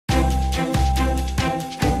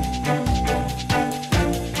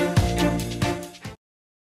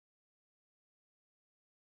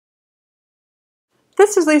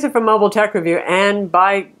This is Lisa from Mobile Tech Review, and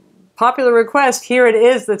by popular request, here it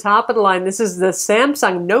is, the top of the line. This is the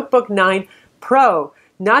Samsung Notebook 9 Pro.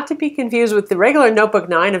 Not to be confused with the regular Notebook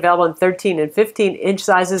 9 available in 13 and 15-inch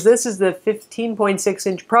sizes. This is the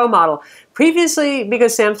 15.6-inch Pro model. Previously,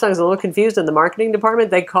 because Samsung is a little confused in the marketing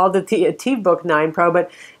department, they called it the ATIV Book 9 Pro, but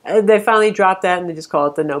they finally dropped that and they just call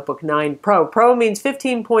it the Notebook 9 Pro. Pro means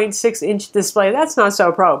 15.6-inch display. That's not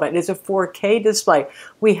so pro, but it's a 4K display.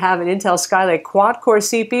 We have an Intel Skylake quad-core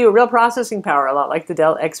CPU, real processing power, a lot like the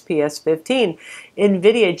Dell XPS 15.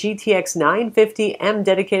 NVIDIA GTX 950M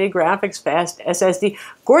dedicated graphics, fast SSD.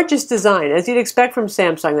 Gorgeous design, as you'd expect from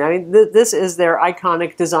Samsung. I mean, this is their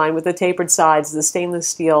iconic design with the tapered sides, the stainless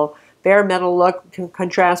steel, bare metal look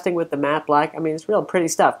contrasting with the matte black. I mean, it's real pretty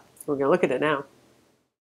stuff. We're going to look at it now.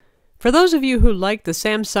 For those of you who like the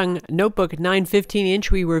Samsung Notebook 9 15-inch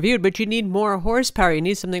we reviewed, but you need more horsepower, you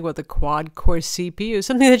need something with a quad-core CPU,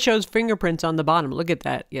 something that shows fingerprints on the bottom. Look at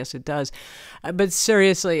that. Yes, it does. But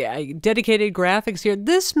seriously, dedicated graphics here.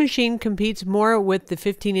 This machine competes more with the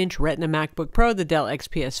 15-inch Retina MacBook Pro, the Dell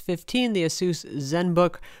XPS 15, the Asus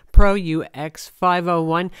ZenBook Pro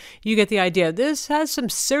UX501. You get the idea. This has some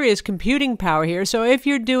serious computing power here. So if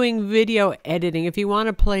you're doing video editing, if you want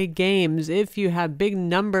to play games, if you have big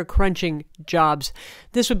number crunching jobs,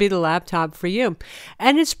 this would be the laptop for you.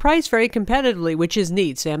 And it's priced very competitively, which is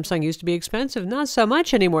neat. Samsung used to be expensive. Not so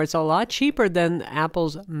much anymore. It's a lot cheaper than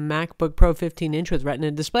Apple's MacBook Pro 15-inch with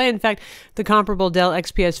Retina display. In fact, the comparable Dell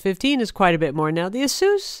XPS 15 is quite a bit more. Now, the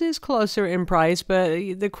Asus is closer in price,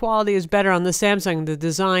 but the quality is better on the Samsung. The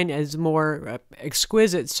design is more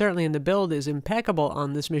exquisite. Certainly, in the build is impeccable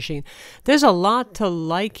on this machine. There's a lot to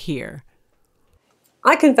like here.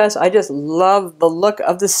 I confess, I just love the look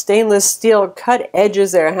of the stainless steel cut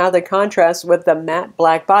edges there, how they contrast with the matte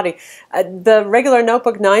black body. The regular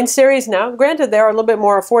Notebook 9 series, now granted they're a little bit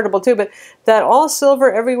more affordable too, but that all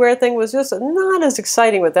silver everywhere thing was just not as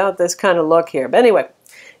exciting without this kind of look here. But anyway,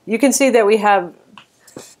 you can see that we have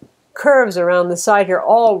curves around the side here,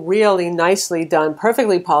 all really nicely done,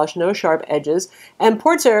 perfectly polished, no sharp edges, and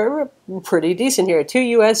ports are pretty decent here. 2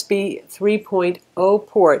 USB 3.0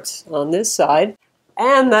 ports on this side.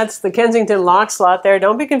 And that's the Kensington lock slot there.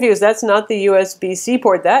 Don't be confused, that's not the USB-C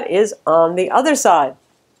port, that is on the other side.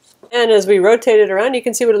 And as we rotate it around, you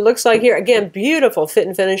can see what it looks like here. Again, beautiful fit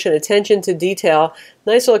and finish and attention to detail.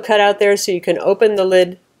 Nice little cutout there so you can open the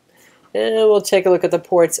lid. And we'll take a look at the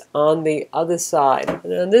ports on the other side.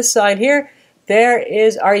 And on this side here, there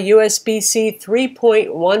is our USB-C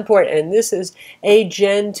 3.1 port, and this is a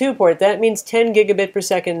Gen 2 port. That means 10 gigabit per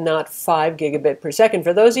second, not 5 gigabit per second.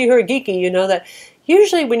 For those of you who are geeky, you know that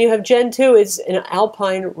usually when you have Gen 2, it's an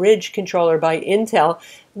Alpine Ridge controller by Intel,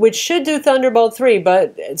 which should do Thunderbolt 3,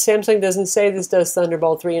 but Samsung doesn't say this does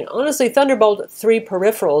Thunderbolt 3. And honestly, Thunderbolt 3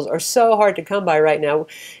 peripherals are so hard to come by right now,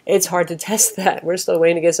 it's hard to test that. We're still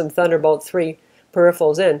waiting to get some Thunderbolt 3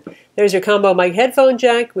 peripherals in. There's your combo mic headphone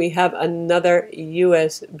jack. We have another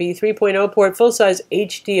USB 3.0 port, full-size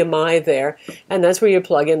HDMI there, and that's where you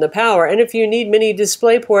plug in the power. And if you need mini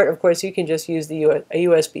display port, of course, you can just use the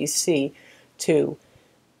USB-C to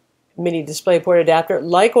mini DisplayPort adapter.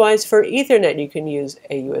 Likewise for Ethernet, you can use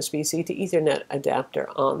a USB-C to Ethernet adapter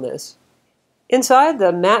on this. Inside,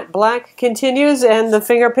 the matte black continues and the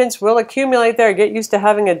fingerprints will accumulate there. Get used to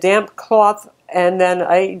having a damp cloth and then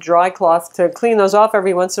a dry cloth to clean those off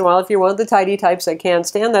every once in a while if you're one of the tidy types that can't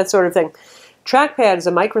stand that sort of thing. Trackpad is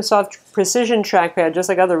a Microsoft Precision trackpad, just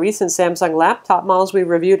like other recent Samsung laptop models we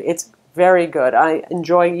reviewed. It's very good. I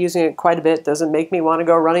enjoy using it quite a bit. Doesn't make me want to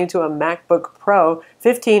go running to a MacBook Pro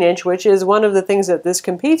 15-inch, which is one of the things that this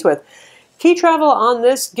competes with. Key travel on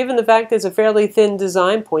this, given the fact that it's a fairly thin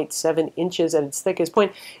design, 0.7 inches at its thickest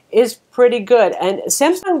point, is pretty good. And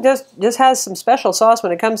Samsung just has some special sauce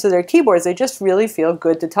when it comes to their keyboards. They just really feel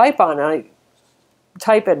good to type on. I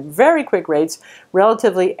type at very quick rates,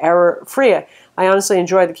 relatively error-free. I honestly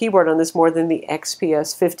enjoy the keyboard on this more than the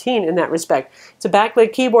XPS 15 in that respect. It's a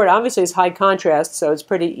backlit keyboard. Obviously, it's high contrast, so it's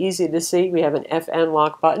pretty easy to see. We have an FN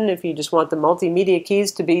lock button if you just want the multimedia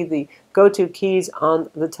keys to be the go-to keys on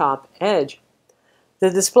the top edge. The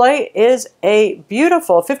display is a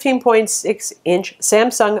beautiful 15.6-inch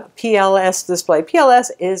Samsung PLS display. PLS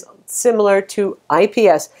is similar to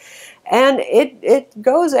IPS. And it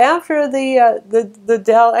goes after the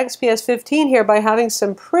Dell XPS 15 here by having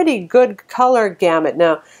some pretty good color gamut.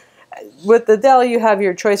 Now, with the Dell, you have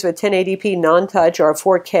your choice of a 1080p non-touch or a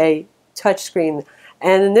 4K touchscreen.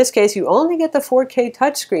 And in this case, you only get the 4K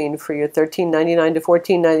touchscreen for your $13.99 to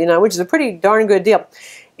 $14.99, which is a pretty darn good deal.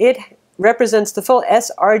 It represents the full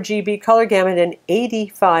sRGB color gamut and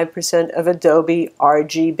 85% of Adobe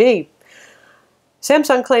RGB.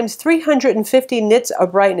 Samsung claims 350 nits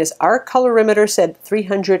of brightness. Our colorimeter said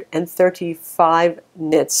 335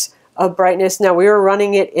 nits of brightness. Now, we were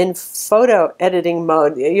running it in photo editing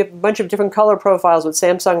mode. You have a bunch of different color profiles with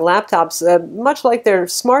Samsung laptops, much like their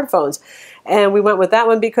smartphones. And we went with that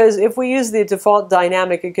one because if we use the default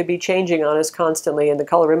dynamic, it could be changing on us constantly, and the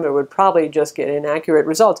colorimeter would probably just get inaccurate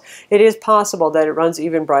results. It is possible that it runs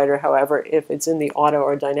even brighter, however, if it's in the auto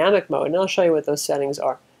or dynamic mode. And I'll show you what those settings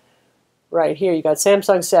are. Right here, you got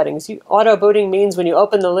Samsung settings. Auto booting means when you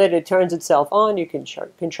open the lid, it turns itself on. You can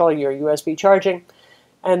control your USB charging.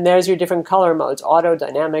 And there's your different color modes. Auto,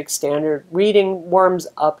 dynamic, standard. Reading warms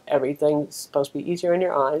up everything. It's supposed to be easier on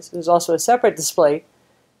your eyes. There's also a separate display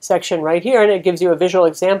section right here, and it gives you a visual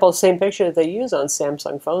example, same picture that they use on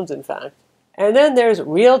Samsung phones, in fact. And then there's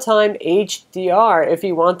real-time HDR if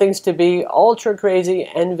you want things to be ultra crazy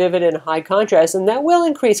and vivid and high contrast, and that will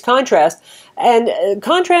increase contrast. And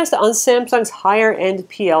contrast on Samsung's higher-end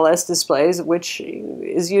PLS displays, which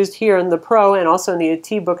is used here in the Pro and also in the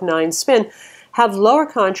ATIV Book 9 Spin, have lower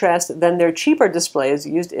contrast than their cheaper displays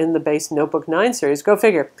used in the base Notebook 9 series. Go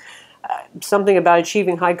figure. Something about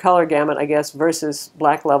achieving high color gamut, I guess, versus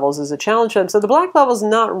black levels is a challenge for them. So the black level is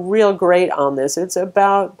not real great on this. It's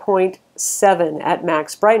about 0.7 at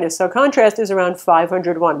max brightness. So contrast is around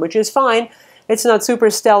 501, which is fine. It's not super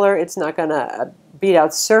stellar. It's not going to beat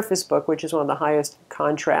out Surface Book, which is one of the highest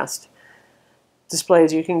contrast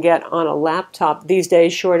displays you can get on a laptop these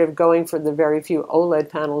days, short of going for the very few OLED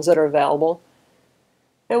panels that are available.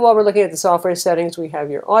 And while we're looking at the software settings, we have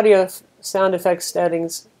your audio, sound effects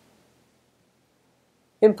settings,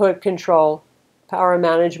 input control, power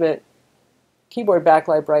management, keyboard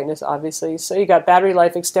backlight brightness, obviously. So you got battery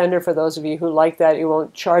life extender for those of you who like that. You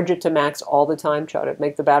won't charge it to max all the time. Try to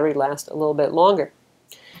make the battery last a little bit longer.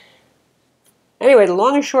 Anyway, the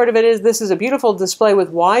long and short of it is this is a beautiful display with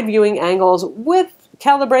wide viewing angles. With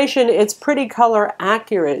calibration, it's pretty color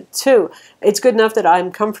accurate too. It's good enough that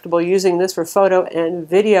I'm comfortable using this for photo and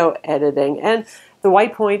video editing. And the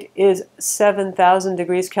white point is 7,000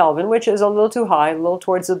 degrees Kelvin, which is a little too high, a little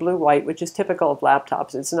towards the blue-white, which is typical of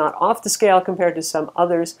laptops. It's not off the scale compared to some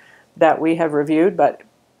others that we have reviewed, but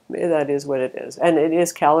that is what it is. And it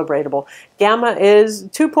is calibratable. Gamma is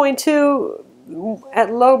 2.2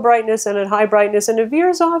 at low brightness and at high brightness, and it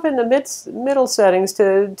veers off in the middle settings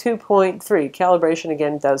to 2.3. Calibration,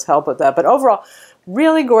 again, does help with that. But overall,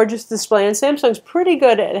 really gorgeous display, and Samsung's pretty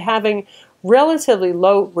good at having relatively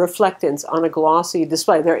low reflectance on a glossy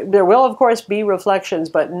display. There will, of course, be reflections,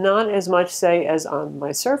 but not as much, say, as on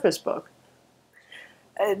my Surface Book.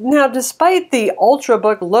 Now, despite the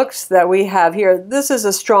Ultrabook looks that we have here, this is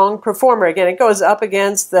a strong performer. Again, it goes up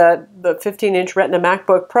against the 15-inch Retina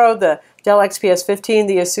MacBook Pro, the Dell XPS 15,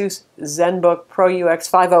 the Asus ZenBook Pro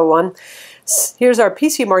UX501. Here's our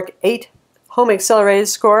PC Mark 8 home accelerated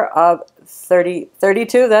score of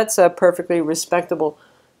 3032. That's a perfectly respectable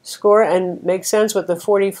score and makes sense with the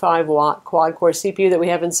 45-watt quad-core CPU that we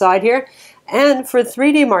have inside here. And for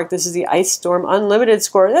 3D Mark, this is the Ice Storm Unlimited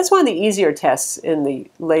score. That's one of the easier tests in the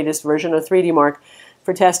latest version of 3D Mark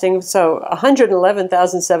for testing. So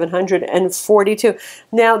 111,742.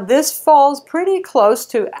 Now this falls pretty close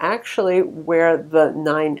to actually where the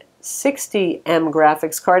 960M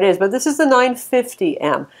graphics card is, but this is the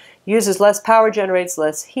 950M. Uses less power, generates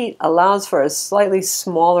less heat, allows for a slightly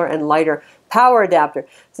smaller and lighter power adapter.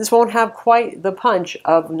 This won't have quite the punch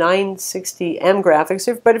of 960M graphics,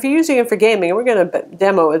 but if you're using it for gaming, and we're going to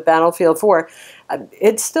demo with Battlefield 4,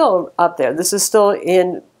 it's still up there. This is still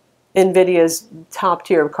in NVIDIA's top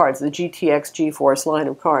tier of cards, the GTX GeForce line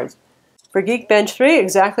of cards. For Geekbench 3,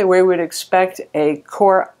 exactly where we would expect a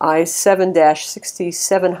Core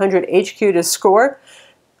i7-6700HQ to score.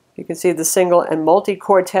 You can see the single and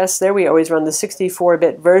multi-core tests there. We always run the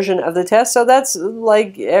 64-bit version of the test, so that's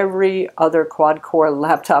like every other quad-core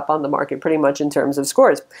laptop on the market pretty much in terms of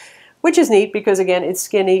scores, which is neat because, again, it's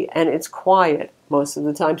skinny and it's quiet most of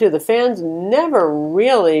the time, too. The fans never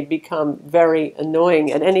really become very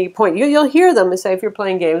annoying at any point. You'll hear them, say, if you're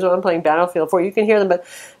playing games, or I'm playing Battlefield 4, you can hear them, but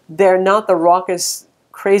they're not the raucous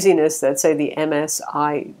craziness that, say, the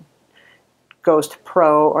MSI Ghost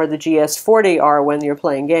Pro or the GS40 are when you're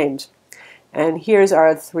playing games. And here's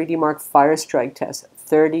our 3D Mark Firestrike test,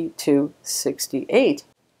 3268.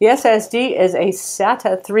 The SSD is a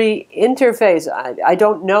SATA 3 interface. I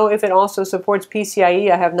don't know if it also supports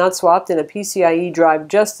PCIe. I have not swapped in a PCIe drive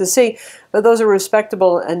just to see, but those are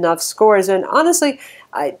respectable enough scores. And honestly,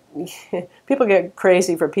 people get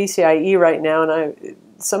crazy for PCIe right now, and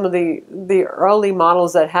some of the early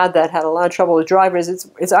models that had a lot of trouble with drivers.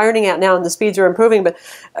 It's ironing out now, and the speeds are improving. But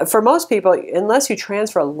for most people, unless you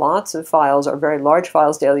transfer lots of files or very large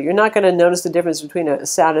files daily, you're not going to notice the difference between a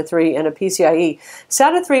SATA 3 and a PCIe.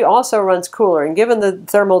 SATA 3 also runs cooler, and given the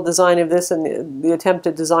thermal design of this and the attempt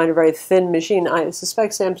to design a very thin machine, I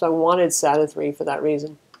suspect Samsung wanted SATA 3 for that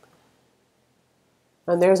reason.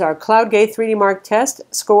 And there's our CloudGate 3D Mark test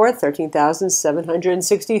score,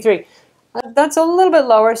 13,763. That's a little bit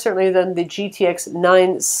lower, certainly, than the GTX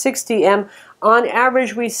 960M. On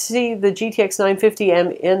average, we see the GTX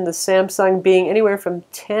 950M in the Samsung being anywhere from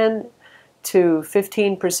 10 to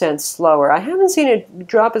 15% slower. I haven't seen it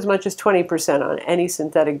drop as much as 20% on any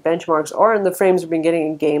synthetic benchmarks or in the frames we've been getting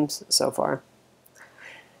in games so far.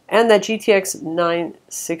 And that GTX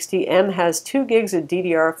 960M has 2 gigs of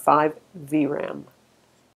DDR5 VRAM.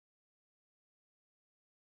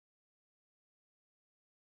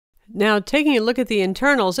 Now, taking a look at the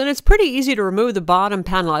internals, and it's pretty easy to remove the bottom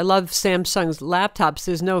panel. I love Samsung's laptops.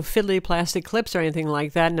 There's no fiddly plastic clips or anything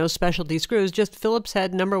like that, no specialty screws, just Phillips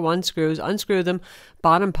head #1 screws. Unscrew them,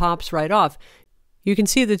 bottom pops right off. You can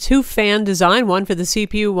see the 2 fan design, one for the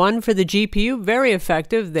CPU, one for the GPU. Very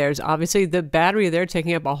effective. There's obviously the battery there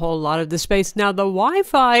taking up a whole lot of the space. Now, the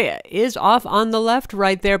Wi-Fi is off on the left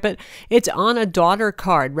right there, but it's on a daughter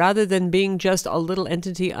card rather than being just a little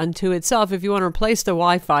entity unto itself. If you want to replace the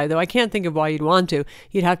Wi-Fi, though I can't think of why you'd want to,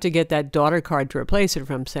 you'd have to get that daughter card to replace it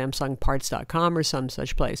from SamsungParts.com or some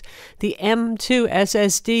such place. The M.2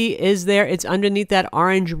 SSD is there. It's underneath that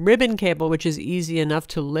orange ribbon cable, which is easy enough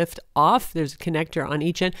to lift off. There's a connector on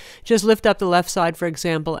each end. Just lift up the left side, for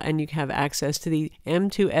example, and you can have access to the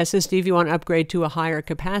M.2 SSD if you want to upgrade to a higher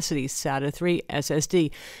capacity SATA 3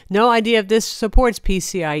 SSD. No idea if this supports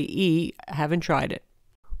PCIe. I haven't tried it.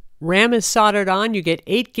 RAM is soldered on. You get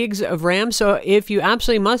 8 gigs of RAM. So if you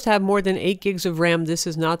absolutely must have more than 8 gigs of RAM, this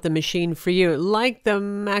is not the machine for you. Like the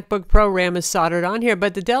MacBook Pro, RAM is soldered on here.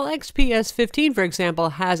 But the Dell XPS 15, for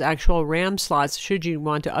example, has actual RAM slots should you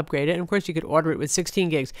want to upgrade it. And of course, you could order it with 16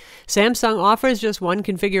 gigs. Samsung offers just one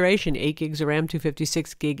configuration, 8 gigs of RAM,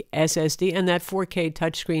 256 gig SSD, and that 4K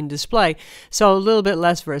touchscreen display. So a little bit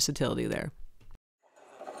less versatility there.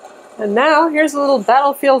 And now, here's a little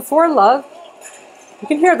Battlefield 4 love. You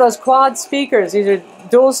can hear those quad speakers. These are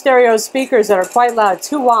dual stereo speakers that are quite loud.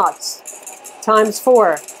 2 watts times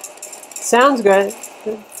 4. Sounds good.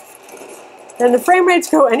 And the frame rates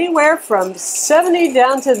go anywhere from 70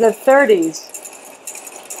 down to the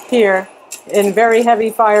 30s here in very heavy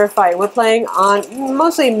firefight. We're playing on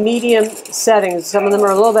mostly medium settings. Some of them are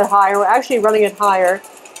a little bit higher. We're actually running it higher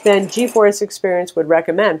than GeForce Experience would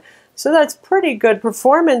recommend. So that's pretty good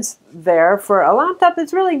performance there for a laptop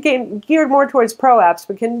that's really geared more towards pro apps,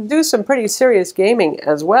 but can do some pretty serious gaming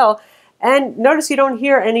as well. And notice you don't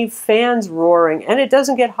hear any fans roaring, and it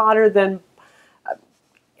doesn't get hotter than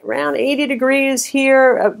around 80 degrees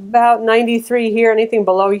here, about 93 here. Anything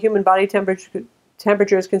below human body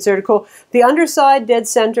temperature is considered cool. The underside, dead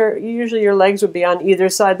center, usually your legs would be on either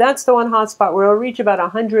side. That's the one hot spot where it'll reach about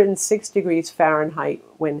 106 degrees Fahrenheit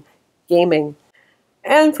when gaming.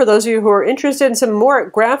 And for those of you who are interested in some more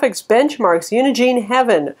graphics benchmarks, Unigine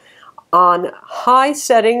Heaven on high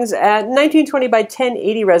settings at 1920 by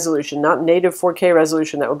 1080 resolution, not native 4K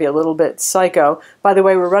resolution. That would be a little bit psycho. By the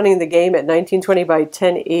way, we're running the game at 1920 by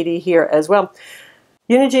 1080 here as well.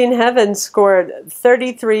 Unigine Heaven scored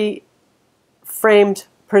 33 frames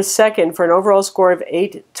per second for an overall score of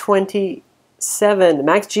 827. The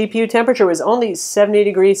max GPU temperature was only 70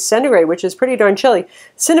 degrees centigrade, which is pretty darn chilly.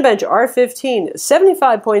 Cinebench R15,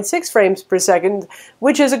 75.6 frames per second,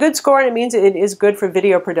 which is a good score, and it means it is good for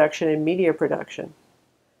video production and media production.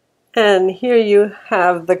 And here you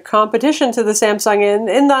have the competition to the Samsung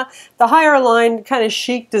in the higher line, kind of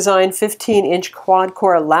chic design 15-inch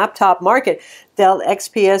quad-core laptop market. Dell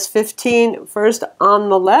XPS 15 first on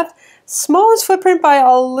the left. Smallest footprint by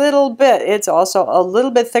a little bit. It's also a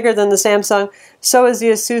little bit thicker than the Samsung. So is the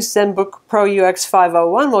Asus ZenBook Pro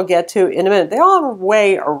UX501 we'll get to in a minute. They all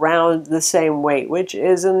weigh around the same weight, which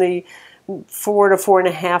is in the 4 to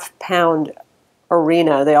 4.5 pound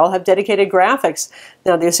arena. They all have dedicated graphics.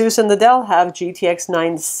 Now the Asus and the Dell have GTX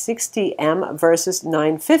 960M versus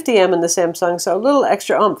 950M in the Samsung, so a little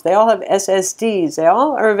extra oomph. They all have SSDs. They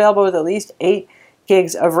all are available with at least 8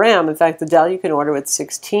 gigs of RAM. In fact, the Dell you can order with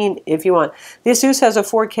 16 if you want. The Asus has a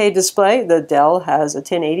 4K display. The Dell has a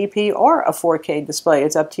 1080p or a 4K display.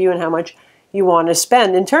 It's up to you and how much you want to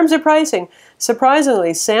spend. In terms of pricing,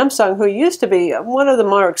 surprisingly, Samsung, who used to be one of the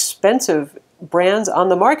more expensive brands on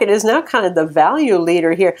the market, is now kind of the value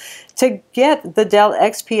leader here. To get the Dell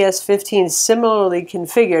XPS 15 similarly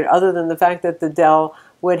configured, other than the fact that the Dell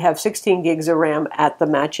would have 16 gigs of RAM at the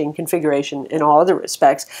matching configuration in all other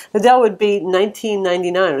respects. The Dell would be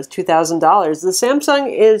 $1999, it was $2,000. The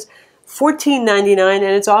Samsung is $14.99, and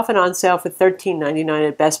it's often on sale for $13.99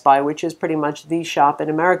 at Best Buy, which is pretty much the shop in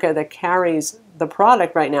America that carries the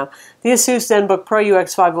product right now. The Asus ZenBook Pro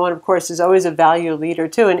UX501, of course, is always a value leader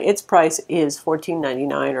too, and its price is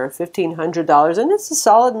 $14.99 or $1,500, and it's a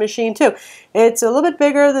solid machine too. It's a little bit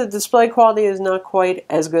bigger, the display quality is not quite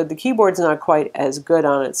as good, the keyboard's not quite as good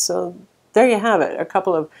on it, so there you have it, a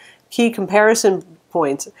couple of key comparison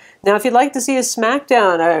points. Now, if you'd like to see a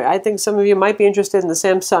smackdown, I think some of you might be interested in the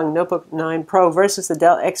Samsung Notebook 9 Pro versus the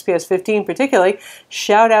Dell XPS 15 particularly,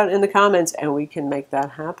 shout out in the comments and we can make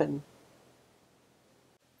that happen.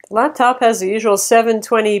 The laptop has the usual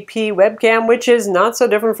 720p webcam, which is not so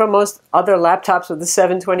different from most other laptops with the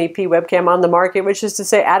 720p webcam on the market, which is to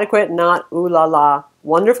say adequate, not ooh la la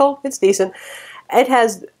wonderful. It's decent. It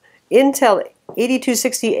has Intel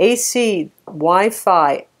 8260 AC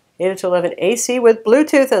Wi-Fi 802.11 AC with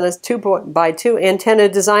Bluetooth and a 2x2 antenna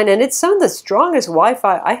design, and it's some of the strongest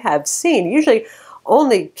Wi-Fi I have seen. Usually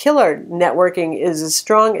only killer networking is as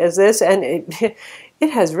strong as this, and it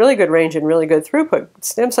has really good range and really good throughput.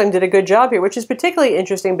 Samsung did a good job here, which is particularly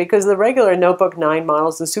interesting because the regular Notebook 9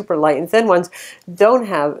 models, the super light and thin ones, don't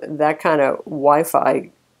have that kind of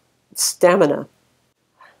Wi-Fi stamina.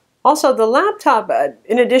 Also, the laptop,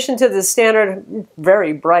 in addition to the standard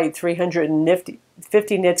very bright 350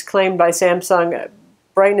 nits claimed by Samsung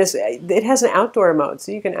brightness, it has an outdoor mode,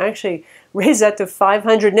 so you can actually raise that to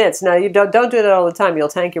 500 nits. Now, you don't do that all the time. You'll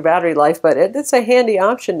tank your battery life, but it's a handy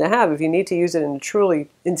option to have if you need to use it in a truly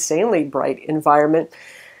insanely bright environment.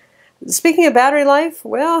 Speaking of battery life,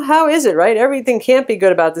 well, how is it, right? Everything can't be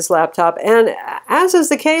good about this laptop, and as is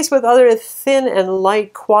the case with other thin and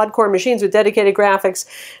light quad-core machines with dedicated graphics,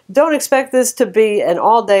 don't expect this to be an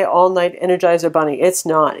all-day, all-night Energizer Bunny. It's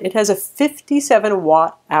not. It has a 57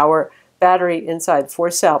 watt-hour battery inside for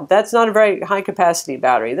cell. That's not a very high-capacity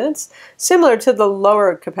battery. That's similar to the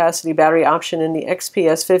lower-capacity battery option in the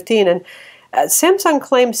XPS 15, and Samsung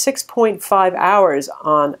claims 6.5 hours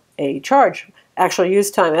on a charge. Actual use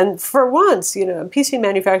time. And for once, you know, PC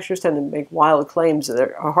manufacturers tend to make wild claims that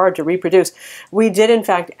are hard to reproduce. We did, in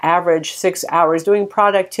fact, average 6 hours doing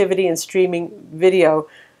productivity and streaming video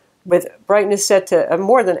with brightness set to a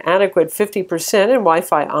more than adequate 50% and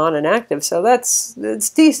Wi-Fi on and active. So it's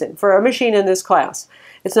decent for a machine in this class.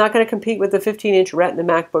 It's not going to compete with the 15-inch Retina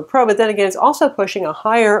MacBook Pro, but then again, it's also pushing a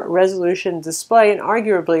higher resolution display and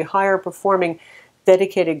arguably higher performing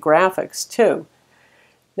dedicated graphics, too.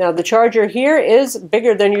 Now, the charger here is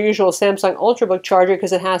bigger than your usual Samsung Ultrabook charger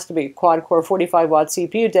because it has to be quad-core 45-watt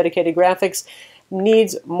CPU, dedicated graphics,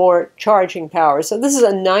 needs more charging power. So this is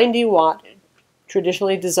a 90-watt,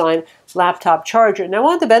 traditionally designed laptop charger. Now,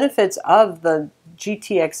 one of the benefits of the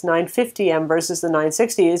GTX 950M versus the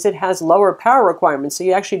 960 is it has lower power requirements, so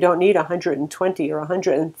you actually don't need a 120 or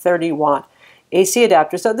 130-watt AC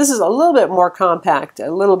adapter. So this is a little bit more compact, a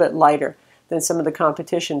little bit lighter than some of the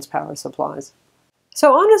competition's power supplies.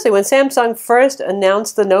 So honestly, when Samsung first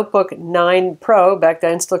announced the Notebook 9 Pro, back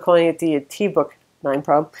then still calling it the ATIV Book 9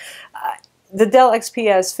 Pro, the Dell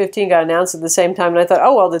XPS 15 got announced at the same time, and I thought,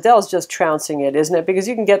 oh, well, the Dell's just trouncing it, isn't it? Because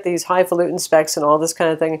you can get these highfalutin specs and all this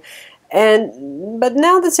kind of thing. But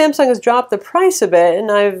now that Samsung has dropped the price a bit, and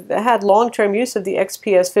I've had long-term use of the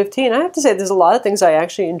XPS 15, I have to say there's a lot of things I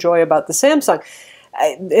actually enjoy about the Samsung.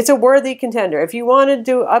 It's a worthy contender. If you want to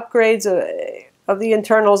do upgrades of the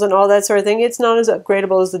internals and all that sort of thing, it's not as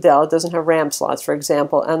upgradable as the Dell. It doesn't have RAM slots, for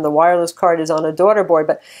example, and the wireless card is on a daughter board.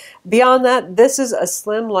 But beyond that, this is a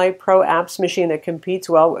slim, light Pro apps machine that competes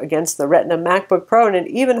well against the Retina MacBook Pro, and it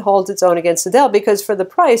even holds its own against the Dell because for the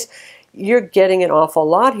price, you're getting an awful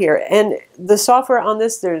lot here. And the software on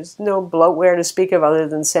this, there's no bloatware to speak of other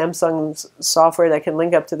than Samsung's software that can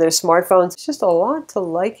link up to their smartphones. It's just a lot to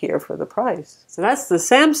like here for the price. So that's the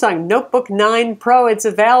Samsung Notebook 9 Pro. It's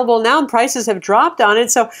available now and prices have dropped on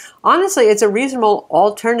it. So honestly, it's a reasonable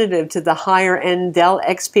alternative to the higher-end Dell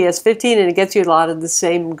XPS 15, and it gets you a lot of the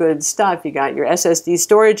same good stuff. You got your SSD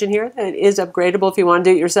storage in here. It is upgradable if you want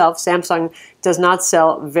to do it yourself. Samsung does not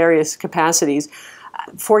sell various capacities.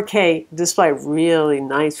 4K display, really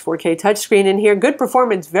nice 4K touchscreen in here. Good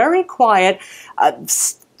performance, very quiet,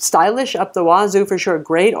 stylish up the wazoo for sure.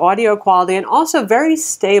 Great audio quality and also very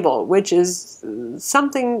stable, which is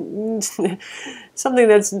something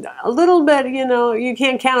that's a little bit, you know, you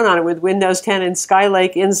can't count on it with Windows 10 and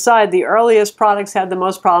Skylake inside. The earliest products had the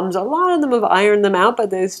most problems. A lot of them have ironed them out, but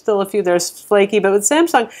there's still a few that are flaky. But with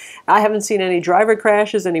Samsung, I haven't seen any driver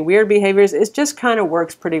crashes, any weird behaviors. It just kind of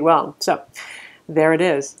works pretty well. So There it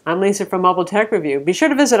is. I'm Lisa from Mobile Tech Review. Be sure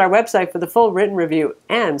to visit our website for the full written review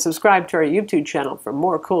and subscribe to our YouTube channel for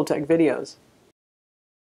more cool tech videos.